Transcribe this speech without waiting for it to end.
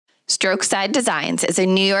Strokeside Designs is a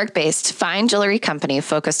New York-based fine jewelry company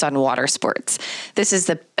focused on water sports. This is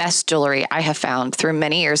the best jewelry I have found through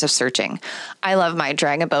many years of searching. I love my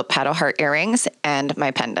Dragon Boat paddle heart earrings and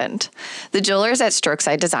my pendant. The jewelers at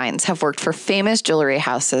Strokeside Designs have worked for famous jewelry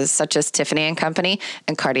houses such as Tiffany & Company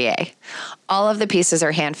and Cartier. All of the pieces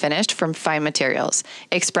are hand-finished from fine materials.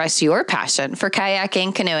 Express your passion for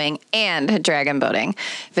kayaking, canoeing, and dragon boating.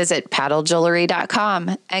 Visit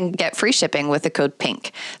paddlejewelry.com and get free shipping with the code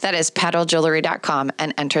PINK. That is paddlejewelry.com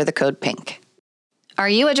and enter the code PINK. Are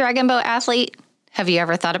you a dragon boat athlete? Have you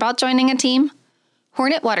ever thought about joining a team?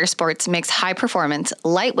 Hornet Water Sports makes high-performance,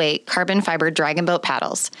 lightweight, carbon fiber dragon boat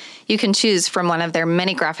paddles. You can choose from one of their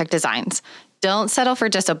many graphic designs. Don't settle for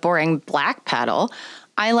just a boring black paddle.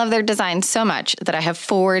 I love their design so much that I have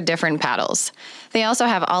 4 different paddles. They also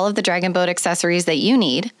have all of the dragon boat accessories that you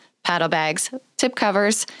need: paddle bags, tip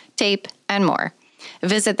covers, tape, and more.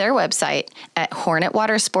 Visit their website at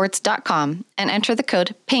hornetwatersports.com and enter the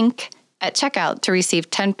code PINK at checkout to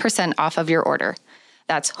receive 10% off of your order.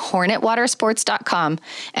 That's hornetwatersports.com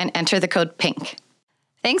and enter the code PINK.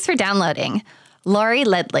 Thanks for downloading. Lori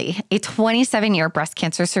Ledley, a 27-year breast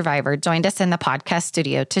cancer survivor, joined us in the podcast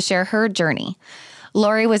studio to share her journey.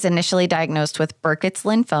 Lori was initially diagnosed with Burkitt's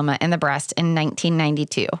lymphoma in the breast in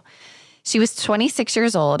 1992. She was 26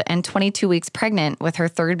 years old and 22 weeks pregnant with her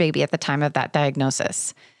third baby at the time of that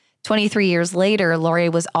diagnosis. 23 years later, Lori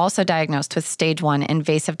was also diagnosed with stage 1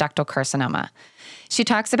 invasive ductal carcinoma. She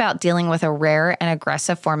talks about dealing with a rare and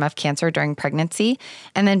aggressive form of cancer during pregnancy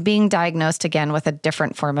and then being diagnosed again with a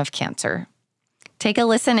different form of cancer. Take a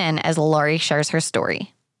listen in as Lori shares her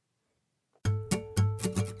story.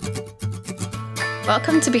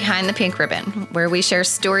 Welcome to Behind the Pink Ribbon, where we share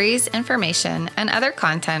stories, information, and other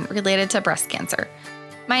content related to breast cancer.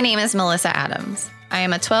 My name is Melissa Adams. I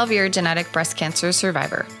am a 12-year genetic breast cancer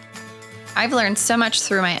survivor. I've learned so much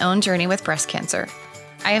through my own journey with breast cancer.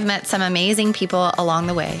 I have met some amazing people along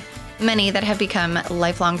the way, many that have become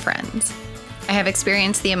lifelong friends. I have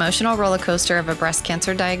experienced the emotional roller coaster of a breast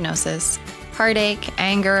cancer diagnosis, heartache,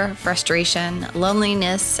 anger, frustration,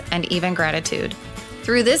 loneliness, and even gratitude.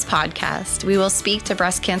 Through this podcast, we will speak to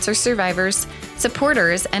breast cancer survivors,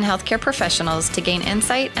 supporters, and healthcare professionals to gain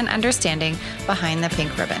insight and understanding behind the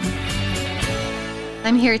pink ribbon.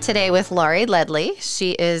 I'm here today with Lori Ledley.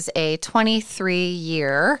 She is a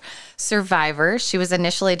 23-year survivor. She was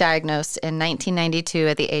initially diagnosed in 1992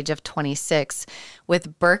 at the age of 26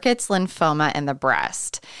 with Burkitt's lymphoma in the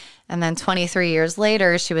breast. And then 23 years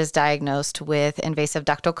later, she was diagnosed with invasive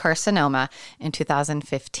ductal carcinoma in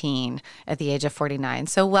 2015 at the age of 49.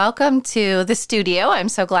 So welcome to the studio. I'm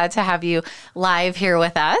so glad to have you live here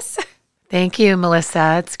with us. Thank you,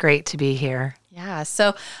 Melissa. It's great to be here. Yeah.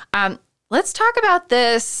 So let's talk about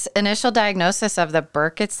this initial diagnosis of the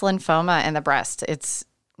Burkitt's lymphoma in the breast. It's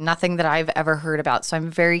nothing that I've ever heard about, so I'm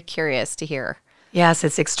very curious to hear. Yes,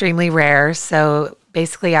 it's extremely rare. So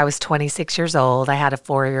basically, I was 26 years old. I had a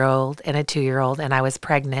 4-year-old and a 2-year-old, and I was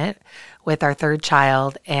pregnant with our third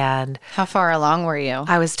child. And how far along were you?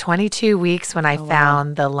 I was 22 weeks when I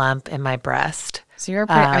found the lump in my breast. So you're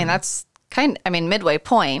pretty, that's midway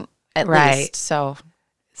point at least.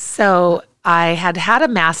 So I had a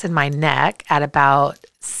mass in my neck at about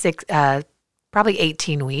probably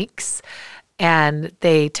 18 weeks. And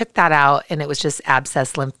they took that out, and it was just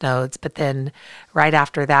abscess lymph nodes. But then right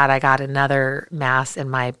after that, I got another mass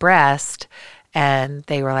in my breast, and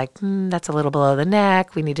they were like, that's a little below the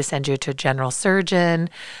neck. We need to send you to a general surgeon.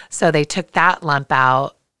 So they took that lump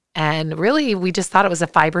out, and really, we just thought it was a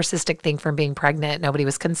fibrocystic thing from being pregnant. Nobody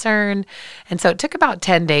was concerned. And so it took about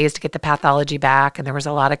 10 days to get the pathology back, and there was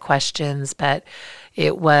a lot of questions, but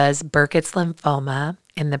it was Burkitt's lymphoma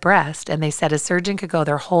in the breast. And they said a surgeon could go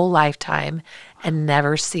their whole lifetime and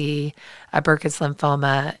never see a Burkitt's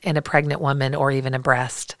lymphoma in a pregnant woman or even a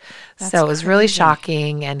breast. So it was really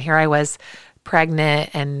shocking. And here I was pregnant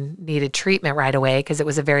and needed treatment right away because it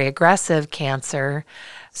was a very aggressive cancer.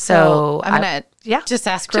 So I'm going to just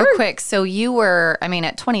ask real quick. So you were,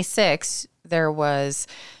 at 26, there was,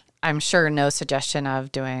 I'm sure, no suggestion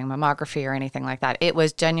of doing mammography or anything like that. It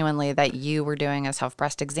was genuinely that you were doing a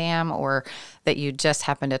self-breast exam or that you just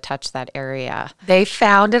happened to touch that area. They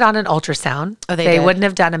found it on an ultrasound. Oh, they did? Wouldn't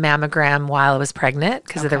have done a mammogram while I was pregnant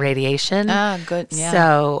because of the radiation. Oh, good. Yeah.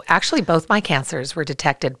 So actually both my cancers were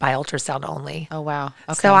detected by ultrasound only. Oh, wow.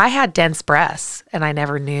 Okay. So I had dense breasts, and I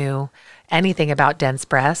never knew anything about dense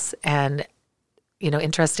breasts. And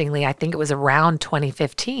interestingly, I think it was around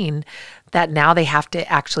 2015 that now they have to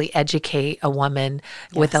actually educate a woman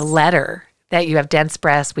with a letter that you have dense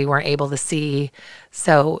breasts we weren't able to see.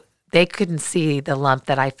 So they couldn't see the lump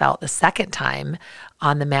that I felt the second time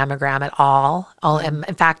on the mammogram at all. And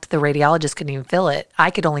in fact, the radiologist couldn't even feel it. I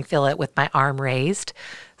could only feel it with my arm raised.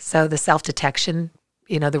 So the self-detection,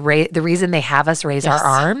 the reason they have us raise our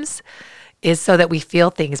arms is so that we feel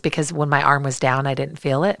things, because when my arm was down, I didn't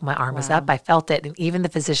feel it. My arm was up, I felt it. And even the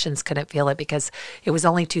physicians couldn't feel it because it was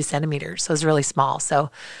only 2 centimeters. So it was really small. So,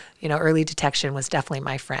 early detection was definitely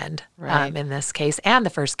my friend in this case and the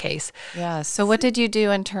first case. Yeah. So what did you do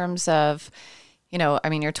in terms of,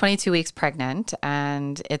 you're 22 weeks pregnant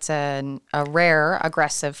and it's a rare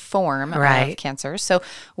aggressive form of cancer. So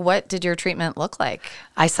what did your treatment look like?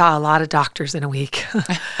 I saw a lot of doctors in a week.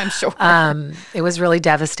 I'm sure. It was really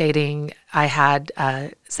devastating. I had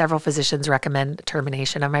several physicians recommend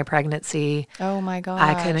termination of my pregnancy. Oh my gosh.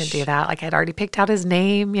 I couldn't do that. Like, I'd already picked out his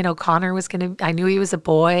name. Connor was I knew he was a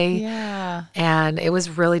boy. Yeah. And it was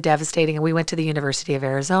really devastating. And we went to the University of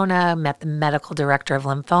Arizona, met the medical director of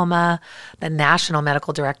lymphoma, the national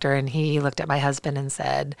medical director, and he looked at my husband and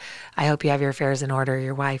said, I hope you have your affairs in order.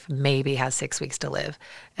 Your wife maybe has 6 weeks to live.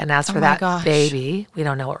 And as for that baby, we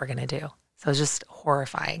don't know what we're going to do. So it was just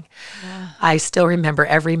horrifying. Yeah. I still remember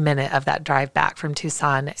every minute of that drive back from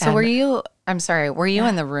Tucson. So were you in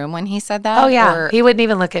the room when he said that? Oh, yeah. He wouldn't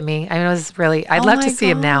even look at me. I mean, it was really, I'd love to see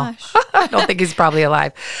him now. I don't think he's probably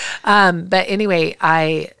alive. But anyway,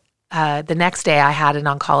 the next day I had an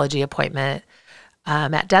oncology appointment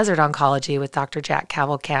at Desert Oncology with Dr. Jack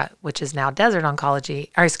Cavalcant, which is now Desert Oncology,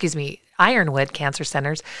 Ironwood Cancer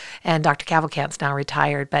Centers, and Dr. Cavalcant's now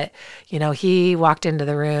retired. But, he walked into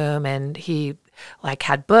the room and he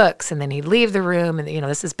had books, and then he'd leave the room. And,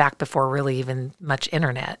 this is back before really even much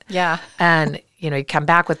internet. Yeah. And, he'd come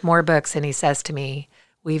back with more books, and he says to me,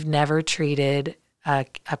 we've never treated a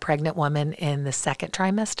pregnant woman in the second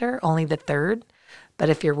trimester, only the third. But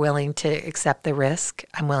if you're willing to accept the risk,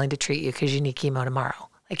 I'm willing to treat you because you need chemo tomorrow.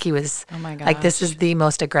 He was oh my gosh. This is the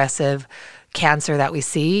most aggressive cancer that we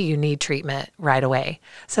see. You need treatment right away.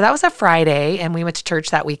 So that was a Friday, and we went to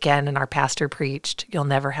church that weekend, and our pastor preached, you'll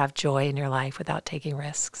never have joy in your life without taking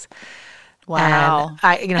risks. Wow.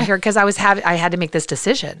 And because I had to make this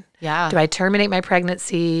decision. Yeah. Do I terminate my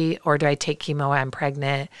pregnancy or do I take chemo when I'm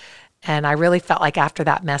pregnant? And I really felt like after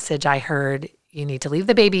that message, I heard, you need to leave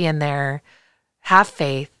the baby in there, have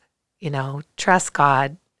faith, trust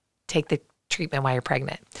God, take the treatment while you're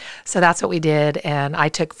pregnant. So that's what we did. And I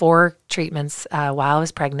took 4 treatments while I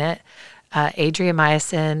was pregnant,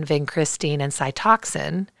 adriamycin, vincristine, and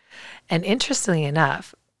Cytoxan. And interestingly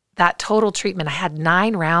enough, that total treatment, I had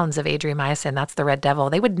 9 rounds of adriamycin. That's the Red Devil.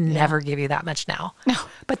 They would never give you that much now. No.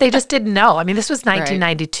 But they just didn't know. I mean, this was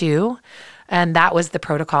 1992. And that was the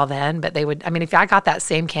protocol then. But if I got that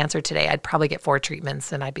same cancer today, I'd probably get 4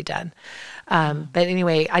 treatments and I'd be done. But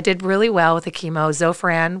anyway, I did really well with the chemo.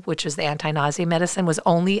 Zofran, which is the anti-nausea medicine, was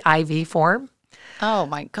only IV form. Oh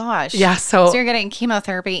my gosh. Yeah. So you're getting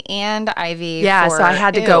chemotherapy and IV. Yeah. So I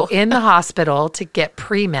had to go in the hospital to get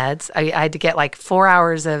pre-meds. I had to get 4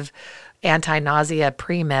 hours of anti-nausea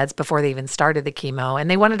pre-meds before they even started the chemo.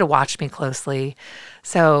 And they wanted to watch me closely.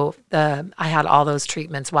 So I had all those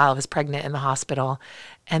treatments while I was pregnant in the hospital.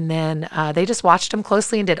 And then they just watched him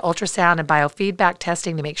closely and did ultrasound and biofeedback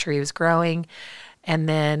testing to make sure he was growing. And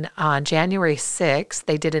then on January 6th,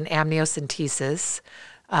 they did an amniocentesis.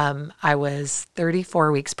 I was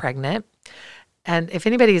 34 weeks pregnant. And if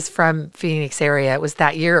anybody's from Phoenix area, it was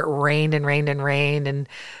that year it rained and rained and rained. And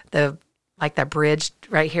that bridge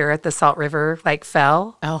right here at the Salt River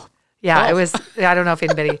fell. Oh. Yeah, It was, I don't know if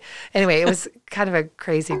anybody, anyway, it was kind of a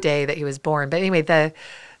crazy day that he was born. But anyway,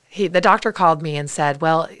 the doctor called me and said,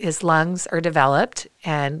 well, his lungs are developed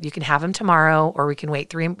and you can have him tomorrow, or we can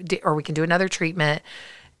wait or we can do another treatment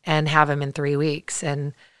and have him in 3 weeks.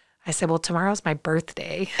 And I said, well, tomorrow's my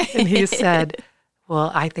birthday. And he said,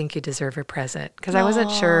 well, I think you deserve a present, because I wasn't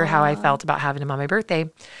sure how I felt about having him on my birthday.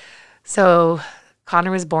 So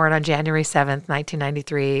Connor was born on January 7th,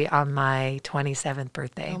 1993, on my 27th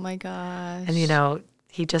birthday. Oh my gosh. And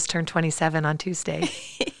he just turned 27 on Tuesday.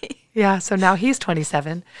 Yeah, so now he's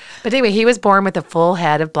 27. But anyway, he was born with a full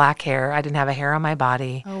head of black hair. I didn't have a hair on my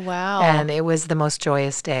body. Oh, wow. And it was the most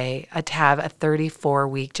joyous day. To have a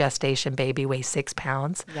 34-week gestation baby weigh 6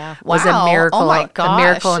 pounds was a miracle. Oh my gosh. A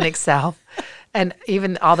miracle in itself. And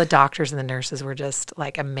even all the doctors and the nurses were just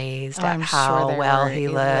amazed at how well he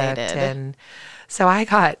looked. And so I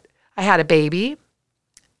had a baby,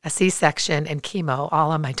 a C-section, and chemo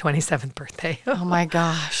all on my 27th birthday. Oh my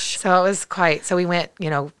gosh. So it was so we went,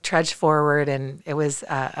 trudged forward, and it was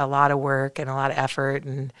a lot of work and a lot of effort.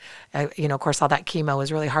 And, of course, all that chemo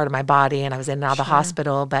was really hard on my body, and I was in and out of the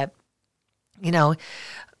hospital. But,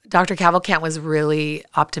 Dr. Cavalcant was really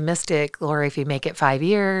optimistic. Lori, if you make it 5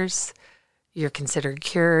 years, you're considered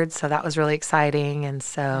cured. So that was really exciting. And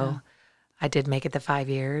so I did make it the 5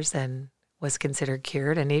 years and was considered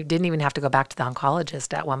cured. And he didn't even have to go back to the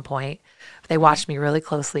oncologist at one point. They watched me really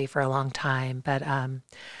closely for a long time. But,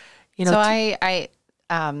 you know. So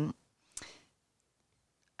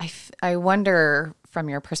I wonder from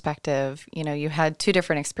your perspective, you know, you had two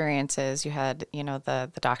different experiences. You had, you know, the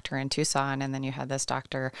doctor in Tucson, and then you had this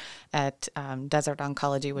doctor at Desert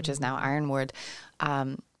Oncology, which is now Ironwood,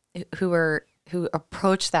 who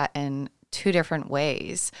approached that in two different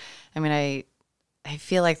ways. I mean, I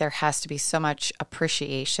feel like there has to be so much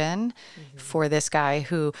appreciation for this guy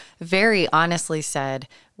who very honestly said,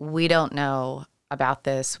 we don't know about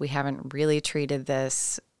this. We haven't really treated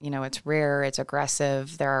this. You know, it's rare, it's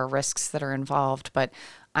aggressive, there are risks that are involved, but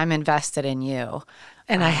I'm invested in you.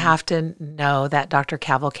 And I have to know that Dr.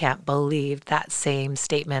 Cavalcant believed that same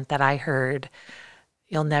statement that I heard.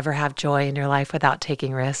 You'll never have joy in your life without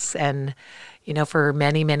taking risks. And, you know, for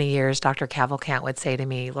many, many years, Dr. Cavalcant would say to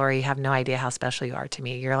me, Lori, you have no idea how special you are to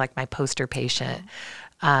me. You're like my poster patient.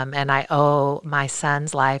 And I owe my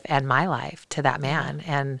son's life and my life to that man.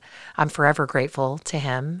 And I'm forever grateful to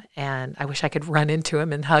him. And I wish I could run into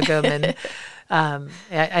him and hug him.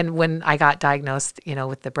 And when I got diagnosed, you know,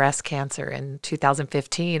 with the breast cancer in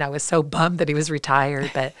 2015, I was so bummed that he was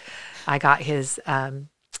retired. But I got his,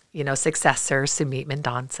 you know, successor, Sumit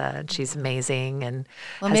Mendonca, and she's amazing. And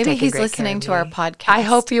maybe he's listening to our podcast. I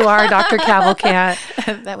hope you are, Dr. Cavalcant.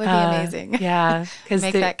 That would be amazing. Yeah.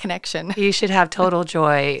 Make that connection. You should have total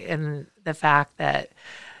joy in the fact that,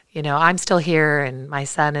 you know, I'm still here and my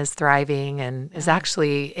son is thriving and is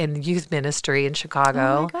actually in youth ministry in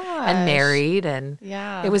Chicago and married. And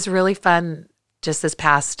it was really fun. Just this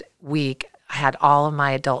past week, I had all of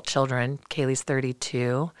my adult children. Kaylee's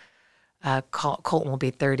 32. Colton will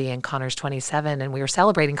be 30 and Connor's 27. And we were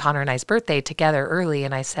celebrating Connor and I's birthday together early.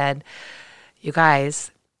 And I said, you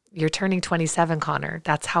guys, you're turning 27, Connor.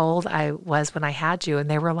 That's how old I was when I had you. And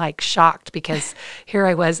they were like shocked because here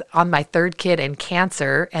I was on my third kid and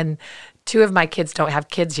cancer. And two of my kids don't have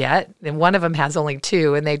kids yet. And one of them has only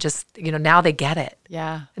two. And they just, you know, now they get it.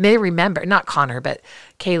 Yeah. And they remember, not Connor, but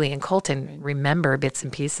Kaylee and Colton remember bits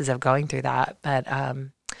and pieces of going through that. But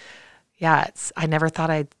I never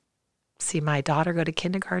thought I'd see my daughter go to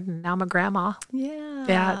kindergarten. Now I'm a grandma.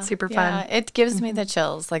 Yeah, it's super fun. It gives me the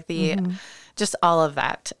chills, like just all of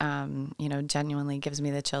that, you know, genuinely gives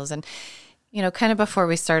me the chills. And, you know, kind of before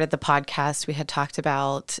we started the podcast, we had talked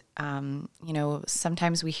about, you know,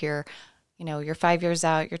 sometimes we hear, you know, you're 5 years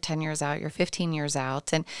out, you're 10 years out, you're 15 years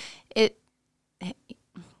out. And I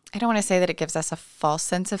don't want to say that it gives us a false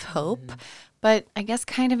sense of hope, but I guess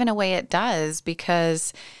kind of in a way it does,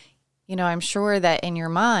 because you know, I'm sure that in your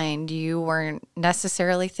mind, you weren't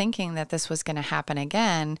necessarily thinking that this was going to happen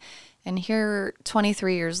again. And here,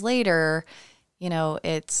 23 years later, you know,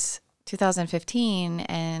 it's 2015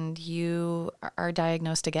 and you are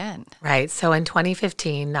diagnosed again. Right. So in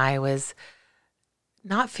 2015, I was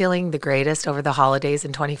not feeling the greatest over the holidays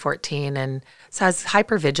in 2014. And so I was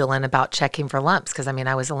hyper vigilant about checking for lumps because, I mean,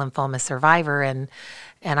 I was a lymphoma survivor and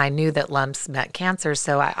I knew that lumps meant cancer.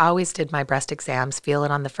 So I always did my breast exams, feel it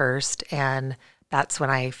on the first. And that's when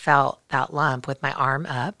I felt that lump with my arm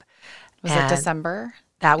up. Was it December?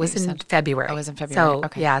 That was in February. Oh, it was in February. So,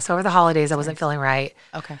 okay. Yeah. So over the holidays, I wasn't feeling right.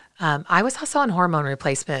 Okay. I was also on hormone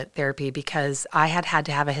replacement therapy because I had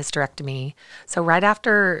to have a hysterectomy. So right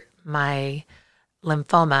after my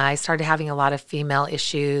lymphoma, I started having a lot of female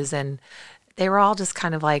issues, and they were all just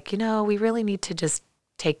kind of like, you know, we really need to just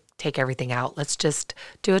take everything out. Let's just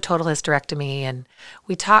do a total hysterectomy. And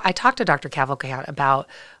I talked to Dr. Cavalcant about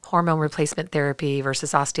hormone replacement therapy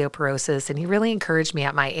versus osteoporosis, and he really encouraged me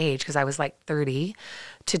at my age, because I was like 30,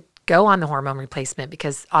 to go on the hormone replacement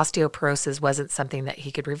because osteoporosis wasn't something that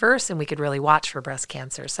he could reverse and we could really watch for breast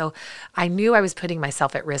cancer. So I knew I was putting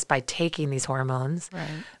myself at risk by taking these hormones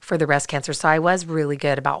for the breast cancer. So I was really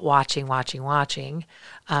good about watching. I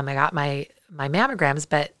got my mammograms,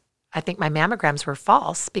 but I think my mammograms were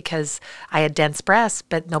false because I had dense breasts,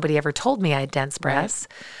 but nobody ever told me I had dense breasts.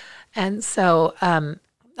 Right. And so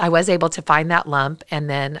I was able to find that lump, and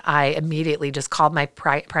then I immediately just called my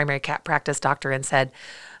primary practice doctor and said,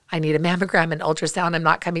 I need a mammogram and ultrasound. I'm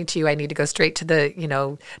not coming to you. I need to go straight to the, you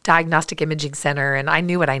know, diagnostic imaging center. And I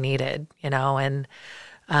knew what I needed, you know, and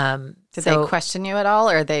did they question you at all,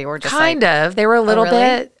 or they were just kind of, they were a little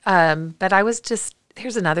bit, but I was just,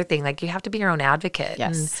 here's another thing, like you have to be your own advocate.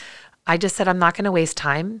 Yes. And I just said, I'm not going to waste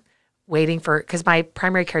time waiting for, because my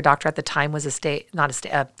primary care doctor at the time was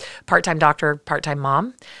a part-time doctor, part-time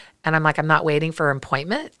mom. And I'm like, I'm not waiting for an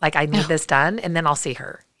appointment. Like I need this done and then I'll see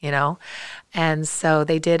her, And so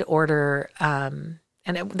they did order, the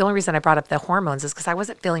only reason I brought up the hormones is because I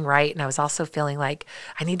wasn't feeling right. And I was also feeling like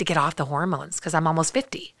I need to get off the hormones because I'm almost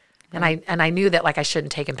 50. Right. And I knew that like I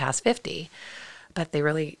shouldn't take them past 50, but they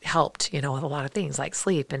really helped, with a lot of things like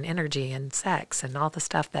sleep and energy and sex and all the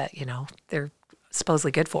stuff that, they're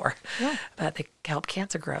supposedly good for. Yeah. But they help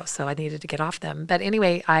cancer grow. So I needed to get off them. But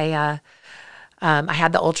anyway, I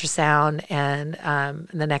had the ultrasound and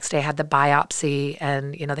the next day I had the biopsy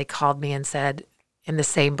and, they called me and said in the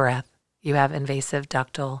same breath, you have invasive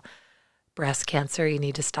ductal breast cancer. You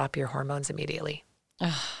need to stop your hormones immediately.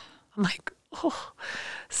 I'm like, oh.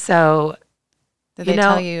 So, did they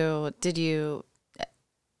tell you, did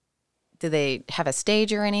they have a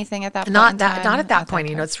stage or anything at that point? Not at that point.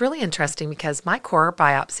 It's really interesting because my core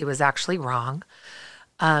biopsy was actually wrong.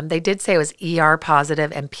 They did say it was ER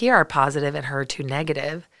positive and PR positive and HER2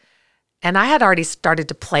 negative. And I had already started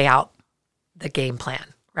to play out the game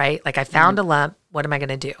plan, right? Like I found a lump. What am I going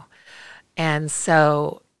to do? And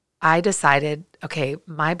so I decided, okay,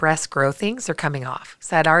 my breast growth things are coming off.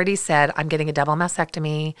 So I'd already said I'm getting a double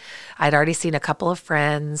mastectomy. I'd already seen a couple of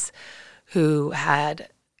friends who had,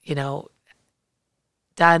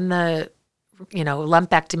 done the,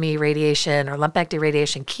 lumpectomy radiation or lumpectomy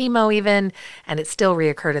radiation chemo even, and it still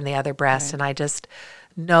reoccurred in the other breast. Right. And I just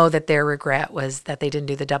know that their regret was that they didn't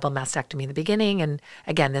do the double mastectomy in the beginning. And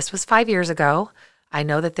again, this was 5 years ago. I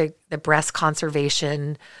know that the breast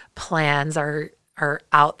conservation plans are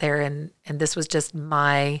out there, and this was just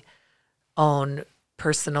my own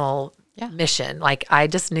personal mission. Like I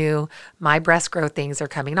just knew my breast growth things are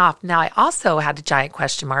coming off. Now I also had a giant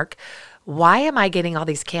question mark. Why am I getting all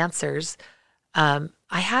these cancers? I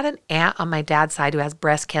had an aunt on my dad's side who has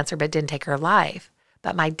breast cancer but didn't take her life.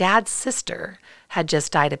 But my dad's sister had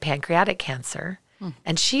just died of pancreatic cancer,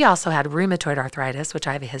 and she also had rheumatoid arthritis, which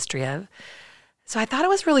I have a history of. So I thought it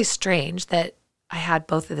was really strange that I had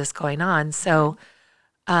both of this going on. So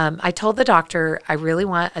I told the doctor, I really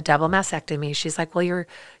want a double mastectomy. She's like, well, you're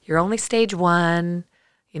only stage 1.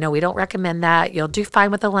 We don't recommend that. You'll do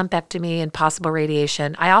fine with a lumpectomy and possible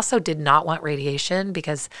radiation. I also did not want radiation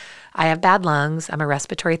because I have bad lungs. I'm a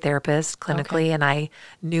respiratory therapist clinically, and I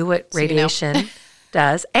knew what radiation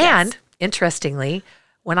does. And interestingly,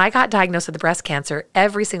 when I got diagnosed with the breast cancer,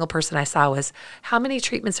 every single person I saw was, how many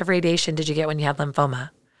treatments of radiation did you get when you had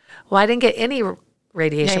lymphoma? Well, I didn't get any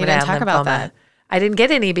radiation when I had lymphoma. About that. I didn't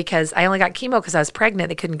get any because I only got chemo because I was pregnant.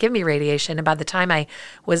 They couldn't give me radiation. And by the time I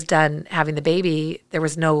was done having the baby, there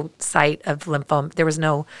was no site of lymphoma. There was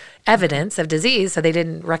no evidence of disease, so they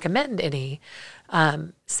didn't recommend any.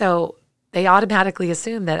 So they automatically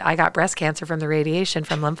assumed that I got breast cancer from the radiation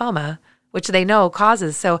from lymphoma, which they know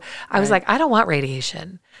causes. So I was like, I don't want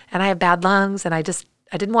radiation. And I have bad lungs, and I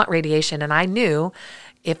didn't want radiation. And I knew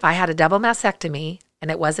if I had a double mastectomy and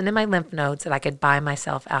it wasn't in my lymph nodes, that I could buy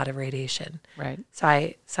myself out of radiation. Right. So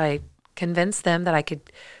I convinced them that I could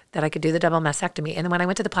do the double mastectomy. And then when I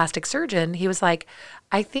went to the plastic surgeon, he was like,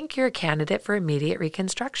 I think you're a candidate for immediate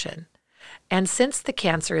reconstruction. And since the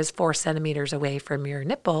cancer is 4 centimeters away from your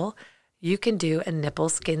nipple, you can do a nipple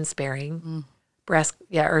skin sparing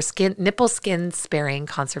nipple skin sparing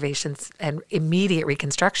conservation and immediate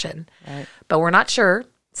reconstruction. Right. But we're not sure.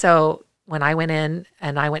 So when I went in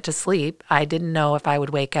and I went to sleep, I didn't know if I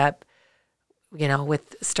would wake up,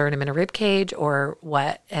 with sternum in a rib cage or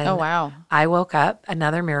what. And oh, wow. I woke up,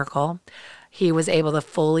 another miracle. He was able to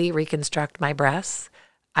fully reconstruct my breasts.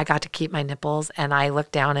 I got to keep my nipples, and I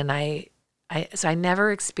looked down and so I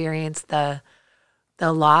never experienced the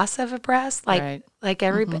loss of a breast like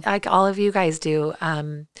like all of you guys do,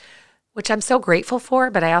 which I'm so grateful for,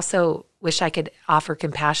 but I also wish I could offer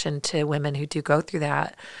compassion to women who do go through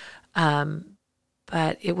that.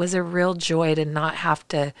 But it was a real joy to not have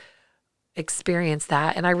to experience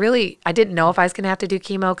that. And I didn't know if I was going to have to do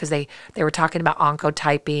chemo because they were talking about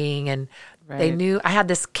oncotyping, and they knew I had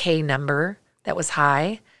this K number that was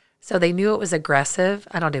high. So they knew it was aggressive.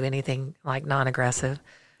 I don't do anything like non-aggressive.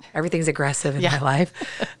 Everything's aggressive in my life.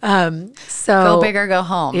 So go big or go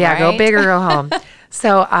home. Yeah, go big or go home.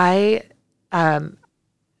 So I,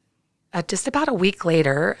 just about a week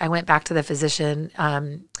later, I went back to the physician,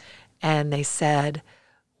 and they said,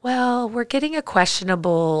 well, we're getting a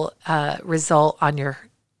questionable result on your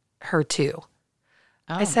HER2. Oh.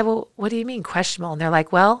 I said, well, what do you mean questionable? And they're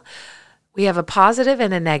like, well, we have a positive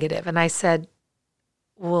and a negative. And I said,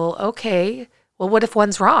 well, okay. Well, what if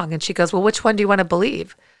one's wrong? And she goes, well, which one do you want to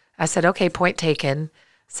believe? I said, okay, point taken.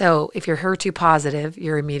 So if you're HER2 positive,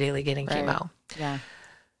 you're immediately getting chemo. Yeah.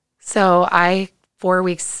 So 4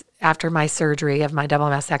 weeks after my surgery of my double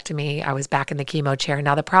mastectomy, I was back in the chemo chair.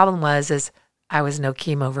 Now the problem is I was no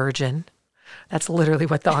chemo virgin. That's literally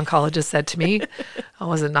what the oncologist said to me. I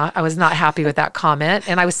was not happy with that comment.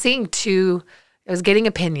 And I was I was getting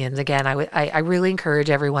opinions again. I really encourage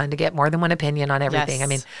everyone to get more than one opinion on everything. Yes, I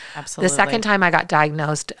mean, absolutely. the second time I got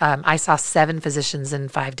diagnosed, I saw 7 physicians in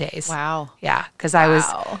 5 days. Wow. Yeah, because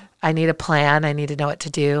Wow. I need a plan. I need to know what to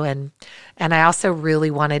do, and I also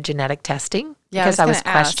really wanted genetic testing Yeah, because I was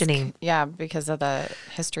gonna ask. questioning. Yeah, because of the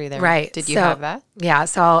history there. Right. Did you So, have that? Yeah.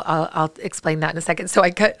 So I'll explain that in a second. So I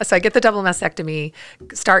get the double mastectomy,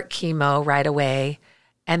 start chemo right away.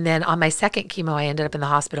 And then on my second chemo, I ended up in the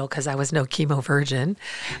hospital because I was no chemo virgin.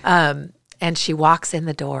 And she walks in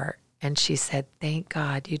the door and she said, "Thank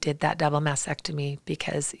God you did that double mastectomy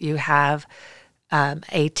because you have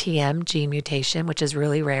ATM gene mutation, which is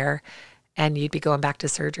really rare. And you'd be going back to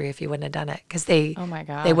surgery if you wouldn't have done it." Because Oh my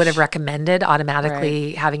gosh. they would have recommended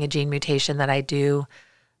automatically having a gene mutation that I do.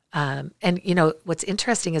 And what's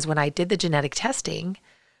interesting is when I did the genetic testing,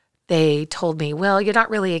 they told me, "Well, you're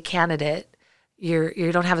not really a candidate.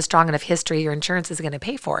 You don't have a strong enough history. Your insurance is going to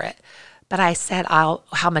pay for it." But I said,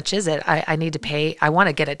 "How much is it? I need to pay. I want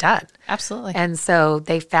to get it done." Absolutely. And so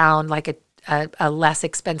they found like a less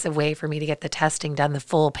expensive way for me to get the testing done, the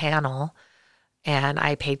full panel. And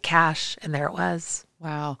I paid cash, and there it was.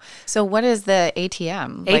 Wow. So what is the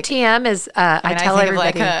ATM? ATM is, I tell think of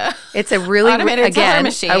everybody, like it's a really, automated teller again,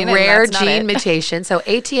 machine, a and rare that's not gene it. mutation. So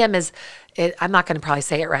ATM is, I'm not going to probably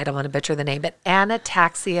say it right. I'm going to butcher the name, but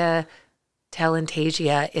anastasia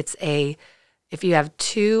telangiectasia. If you have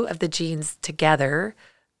 2 of the genes together,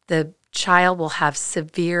 the child will have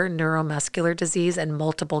severe neuromuscular disease and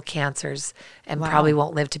multiple cancers and probably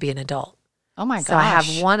won't live to be an adult. Oh my gosh. So I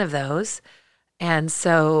have one of those. And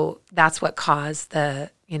so that's what caused I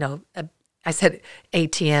said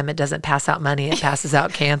ATM, it doesn't pass out money, it passes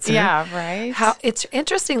out cancer. Yeah, right. It's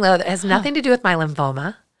interesting though, that it has nothing to do with my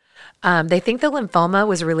lymphoma. They think the lymphoma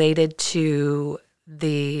was related to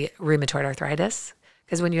the rheumatoid arthritis,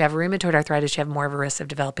 because when you have rheumatoid arthritis, you have more of a risk of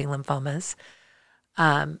developing lymphomas.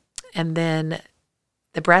 And then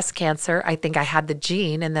the breast cancer, I think I had the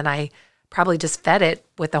gene, and then I probably just fed it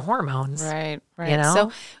with the hormones. Right. You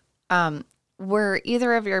know? So, were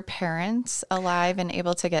either of your parents alive and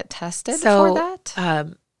able to get tested for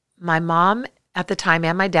that? My mom at the time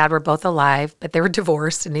and my dad were both alive, but they were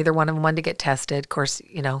divorced and neither one of them wanted to get tested. Of course,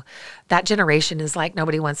 that generation is like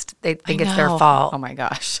nobody wants to, they think it's their fault. Oh my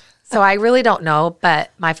gosh. So I really don't know,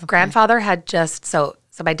 but my grandfather had so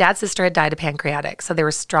my dad's sister had died of pancreatic, so they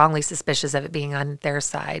were strongly suspicious of it being on their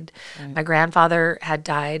side. Right. My grandfather had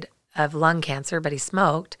died of lung cancer, but he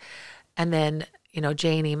smoked. And then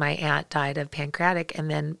Janie, my aunt, died of pancreatic,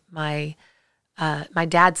 and then my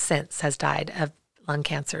dad since has died of lung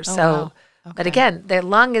cancer. Oh, so, wow. Okay. But again, their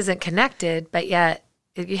lung isn't connected, but yet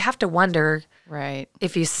you have to wonder, right,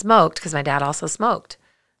 if you smoked, because my dad also smoked,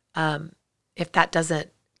 if that doesn't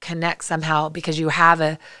connect somehow because you have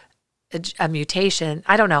a mutation.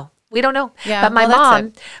 I don't know. We don't know. Yeah, but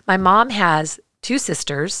my mom has 2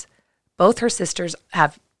 sisters. Both her sisters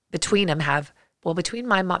between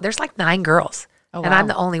my mom, there's like 9 girls. Oh, and wow. I'm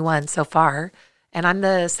the only one so far. And I'm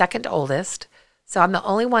the second oldest. So I'm the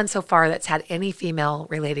only one so far that's had any female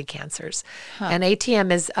related cancers. Huh. And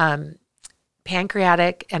ATM is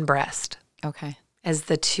pancreatic and breast. Okay. As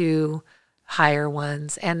the 2 higher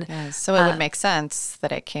ones. And so it would make sense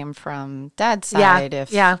that it came from dad's side.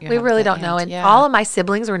 We really don't know. And all of my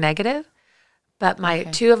siblings were negative, but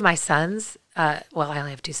 2 of my sons, I only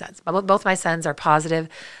have 2 sons, but both my sons are positive.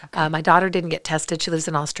 Okay. My daughter didn't get tested. She lives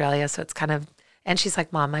in Australia. So it's kind of, and she's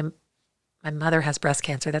like, "Mom, my mother has breast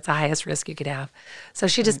cancer. That's the highest risk you could have." So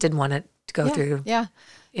she just didn't want it to go through. Yeah.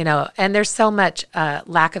 And there's so much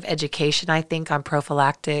lack of education, I think, on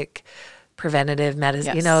prophylactic preventative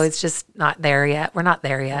medicine. Yes. It's just not there yet. We're not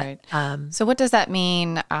there yet. Right. So what does that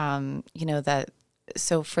mean?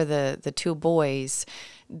 So for the 2 boys,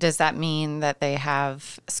 does that mean that they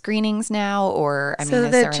have screenings now, or is the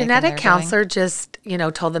there genetic counselor just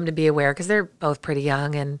told them to be aware because they're both pretty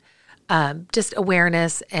young, and just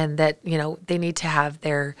awareness, and that they need to have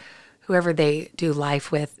whoever they do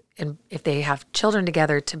life with, and if they have children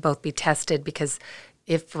together, to both be tested, because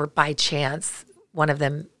if by chance one of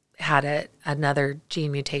them had another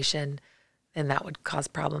gene mutation, then that would cause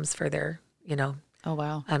problems for their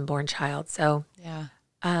unborn child. So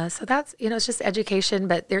so that's it's just education,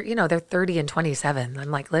 but they're 30 and 27.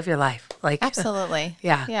 I'm like, live your life, like absolutely.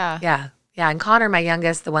 Yeah. And Connor, my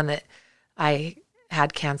youngest, the one that I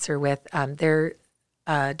had cancer with, they're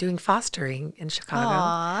doing fostering in Chicago.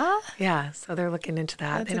 Aww. Yeah, so they're looking into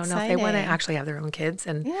that. That's they don't exciting. know if they want to actually have their own kids,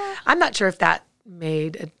 and I'm not sure if that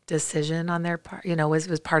made a decision on their part.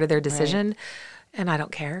 Was part of their decision, right. And I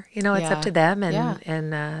don't care. It's up to them,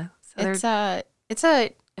 and so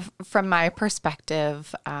From my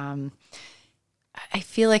perspective, I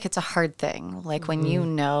feel like it's a hard thing. Like when you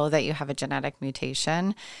know that you have a genetic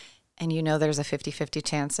mutation and you know there's a 50-50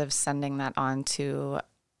 chance of sending that on to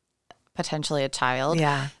potentially a child.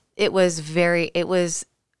 Yeah. It was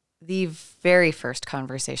the very first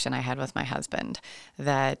conversation I had with my husband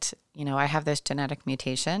that, I have this genetic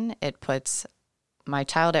mutation. It puts my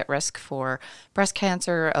child at risk for breast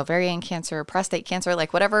cancer, ovarian cancer, prostate cancer,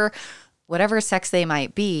 like whatever sex they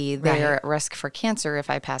might be, they're at risk for cancer if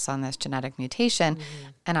I pass on this genetic mutation,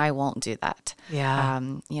 and I won't do that. Yeah.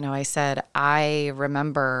 I said, I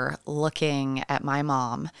remember looking at my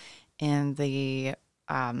mom in the,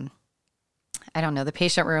 the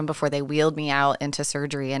patient room before they wheeled me out into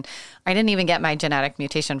surgery, and I didn't even get my genetic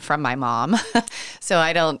mutation from my mom. So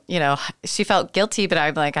I don't, she felt guilty, but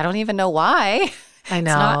I'm like, I don't even know why. I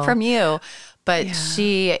know. It's not from you. But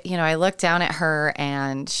she, I looked down at her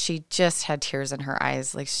and she just had tears in her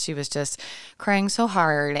eyes. Like she was just crying so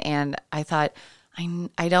hard. And I thought,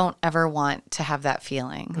 I don't ever want to have that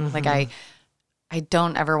feeling. Like I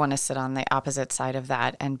don't ever want to sit on the opposite side of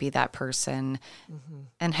that and be that person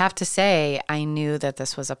and have to say, I knew that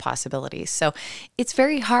this was a possibility. So it's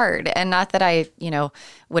very hard. And not that I,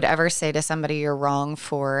 would ever say to somebody, you're wrong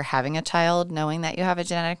for having a child, knowing that you have a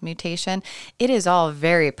genetic mutation. It is all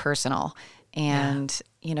very personal. And,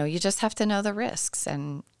 you just have to know the risks.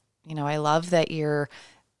 And, I love that you're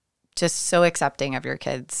just so accepting of your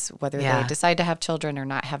kids, whether they decide to have children or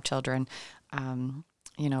not have children.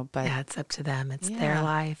 But it's up to them. It's their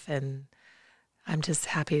life. And I'm just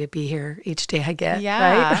happy to be here each day I get.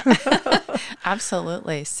 Yeah, right?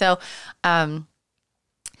 Absolutely. So,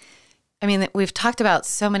 we've talked about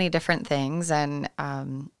so many different things and,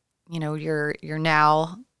 you're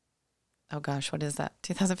now, oh gosh, what is that?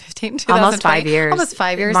 2015, Almost 5 years. Almost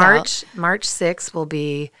 5 years March 6th will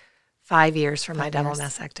be 5 years from my double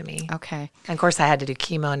mastectomy. Okay. And of course, I had to do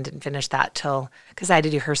chemo and didn't finish that because I had to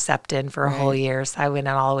do Herceptin for a whole year. So I went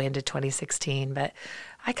on all the way into 2016. But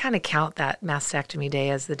I kind of count that mastectomy day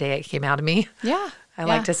as the day it came out of me. Yeah. I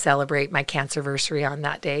like to celebrate my cancerversary on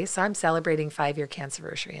that day. So I'm celebrating 5-year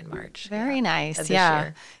cancerversary in March. Very nice.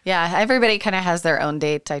 Yeah. Yeah. Everybody kind of has their own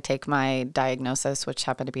date. I take my diagnosis, which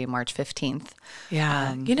happened to be March 15th.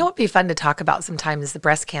 Yeah. What would be fun to talk about sometime is the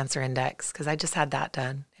breast cancer index, because I just had that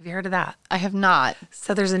done. Have you heard of that? I have not.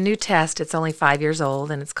 So there's a new test. It's only 5 years old,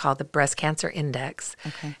 and it's called the breast cancer index.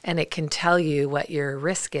 Okay. And it can tell you what your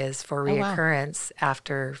risk is for reoccurrence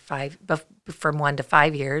after from 1 to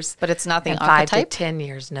 5 years. But it's not the oncotype? 5 to 10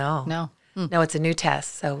 years. No. No, it's a new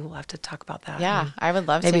test. So we'll have to talk about that. Yeah, I would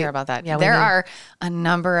love to hear about that. Yeah, there are a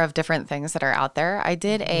number of different things that are out there. I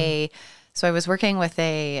did so I was working with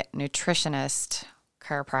a nutritionist,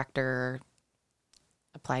 chiropractor,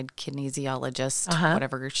 applied kinesiologist,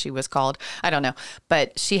 whatever she was called. I don't know.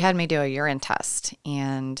 But she had me do a urine test,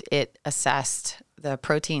 and it assessed the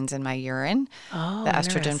proteins in my urine, the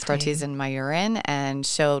estrogen proteins in my urine, and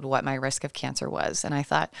showed what my risk of cancer was. And I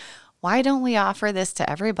thought, why don't we offer this to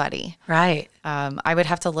everybody? Right. I would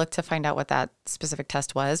have to look to find out what that specific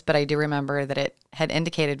test was, but I do remember that it had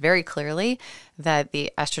indicated very clearly that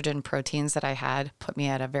the estrogen proteins that I had put me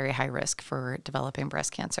at a very high risk for developing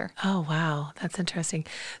breast cancer. Oh, wow. That's interesting.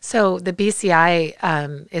 So the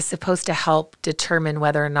BCI is supposed to help determine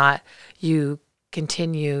whether or not you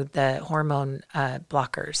continue the hormone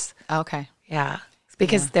blockers. Okay. Yeah.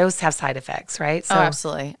 Because those have side effects, right? So,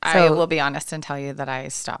 absolutely. I will be honest and tell you that I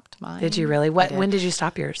stopped mine. Did you really? When did you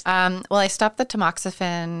stop yours? Well, I stopped the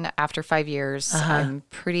tamoxifen after 5 years. I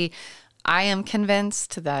am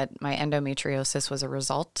convinced that my endometriosis was a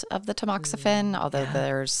result of the tamoxifen, although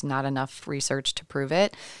there's not enough research to prove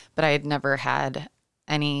it. But I had never had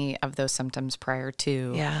any of those symptoms prior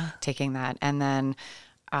to taking that. And then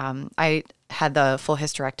I had the full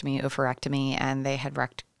hysterectomy, oophorectomy, and they had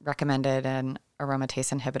recommended an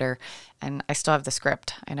aromatase inhibitor, and I still have the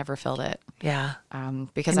script. I never filled it. Yeah.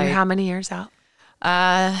 Because you're how many years out?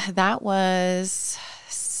 That was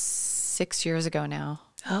 6 years ago now.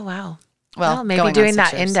 Oh, wow. Well, maybe doing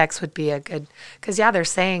that index would be a good, because they're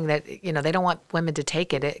saying that, they don't want women to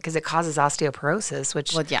take it because it causes osteoporosis,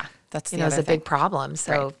 which, that's is a big problem.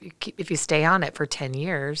 So if you stay on it for 10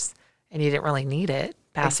 years and you didn't really need it,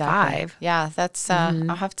 past 5. Yeah, that's,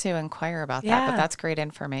 I'll have to inquire about that, but that's great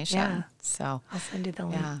information. Yeah. So I'll send you the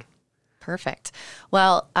link. Yeah. Perfect.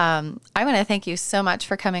 Well, I want to thank you so much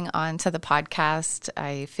for coming on to the podcast.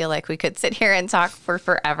 I feel like we could sit here and talk for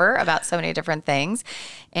forever about so many different things.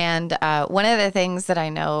 And one of the things that I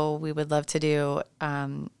know we would love to do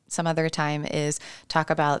some other time is talk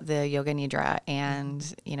about the Yoga Nidra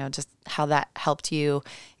and, just how that helped you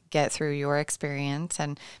get through your experience,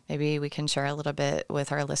 and maybe we can share a little bit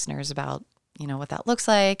with our listeners about, what that looks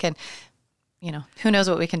like, and, who knows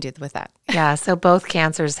what we can do with that. Yeah. So both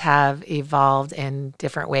cancers have evolved in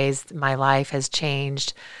different ways. My life has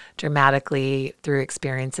changed dramatically through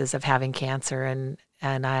experiences of having cancer, and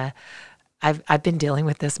I've been dealing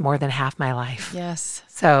with this more than half my life. Yes.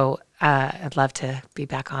 So I'd love to be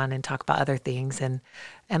back on and talk about other things, and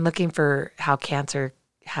looking for how cancer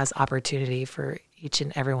has opportunity for each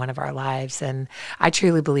and every one of our lives. And I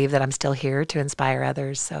truly believe that I'm still here to inspire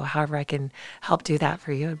others. So however I can help do that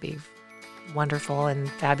for you would be wonderful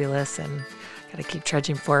and fabulous, and got to keep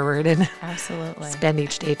trudging forward and absolutely spend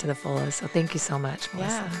each day to the fullest. So thank you so much,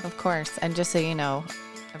 Melissa. Yeah, of course. And just so you know,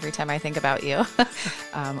 every time I think about you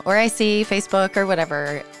or I see Facebook or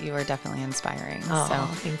whatever, you are definitely inspiring. Oh, so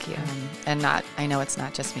thank you. And I know it's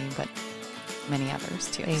not just me, but many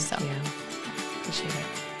others too. Thank you. Appreciate it.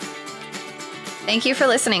 Thank you for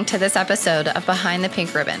listening to this episode of Behind the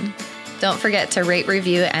Pink Ribbon. Don't forget to rate,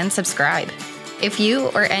 review, and subscribe. If you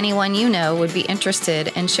or anyone you know would be interested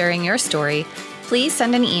in sharing your story, please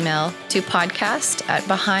send an email to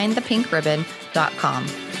podcast@behindthepinkribbon.com.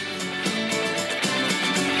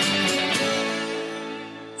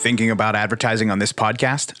 Thinking about advertising on this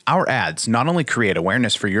podcast? Our ads not only create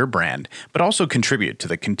awareness for your brand, but also contribute to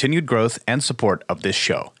the continued growth and support of this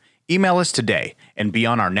show. Email us today and be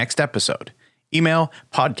on our next episode. Email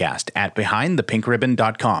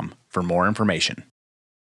podcast@behindthepinkribbon.com for more information.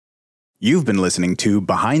 You've been listening to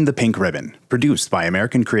Behind the Pink Ribbon, produced by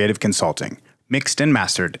American Creative Consulting, mixed and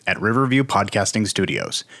mastered at Riverview Podcasting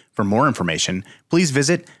Studios. For more information, please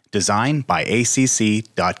visit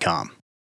designbyacc.com.